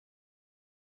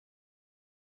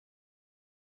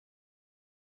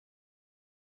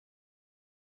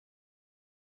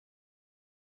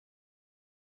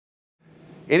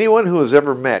Anyone who has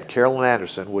ever met Carolyn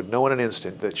Anderson would know in an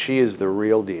instant that she is the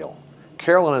real deal.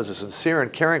 Carolyn is a sincere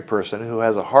and caring person who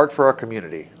has a heart for our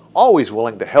community. Always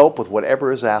willing to help with whatever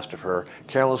is asked of her,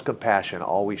 Carolyn's compassion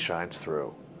always shines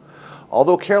through.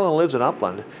 Although Carolyn lives in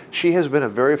Upland, she has been a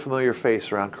very familiar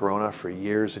face around Corona for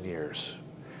years and years.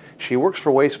 She works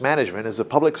for Waste Management as a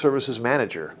public services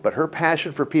manager, but her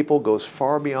passion for people goes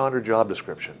far beyond her job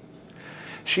description.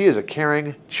 She is a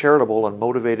caring, charitable, and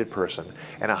motivated person,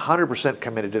 and 100%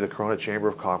 committed to the Corona Chamber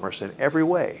of Commerce in every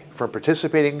way, from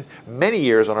participating many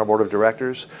years on our board of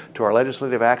directors, to our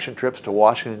legislative action trips to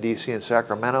Washington, D.C. and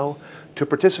Sacramento, to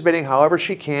participating however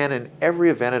she can in every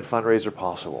event and fundraiser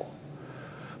possible.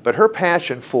 But her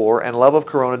passion for and love of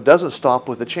Corona doesn't stop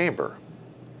with the Chamber.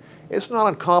 It's not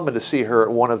uncommon to see her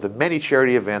at one of the many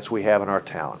charity events we have in our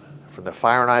town, from the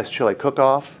Fire and Ice Chili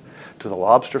Cook-Off, to the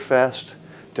Lobster Fest,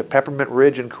 to Peppermint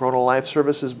Ridge and Corona Life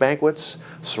Services banquets,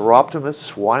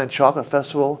 Seroptimus Wine and Chocolate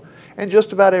Festival, and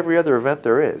just about every other event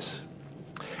there is.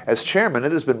 As chairman,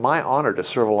 it has been my honor to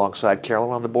serve alongside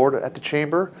Carolyn on the board at the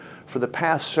Chamber for the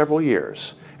past several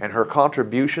years, and her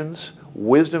contributions,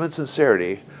 wisdom, and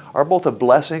sincerity are both a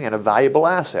blessing and a valuable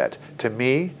asset to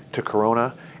me, to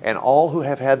Corona, and all who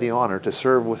have had the honor to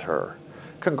serve with her.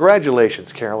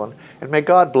 Congratulations, Carolyn, and may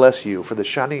God bless you for the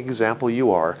shining example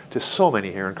you are to so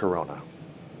many here in Corona.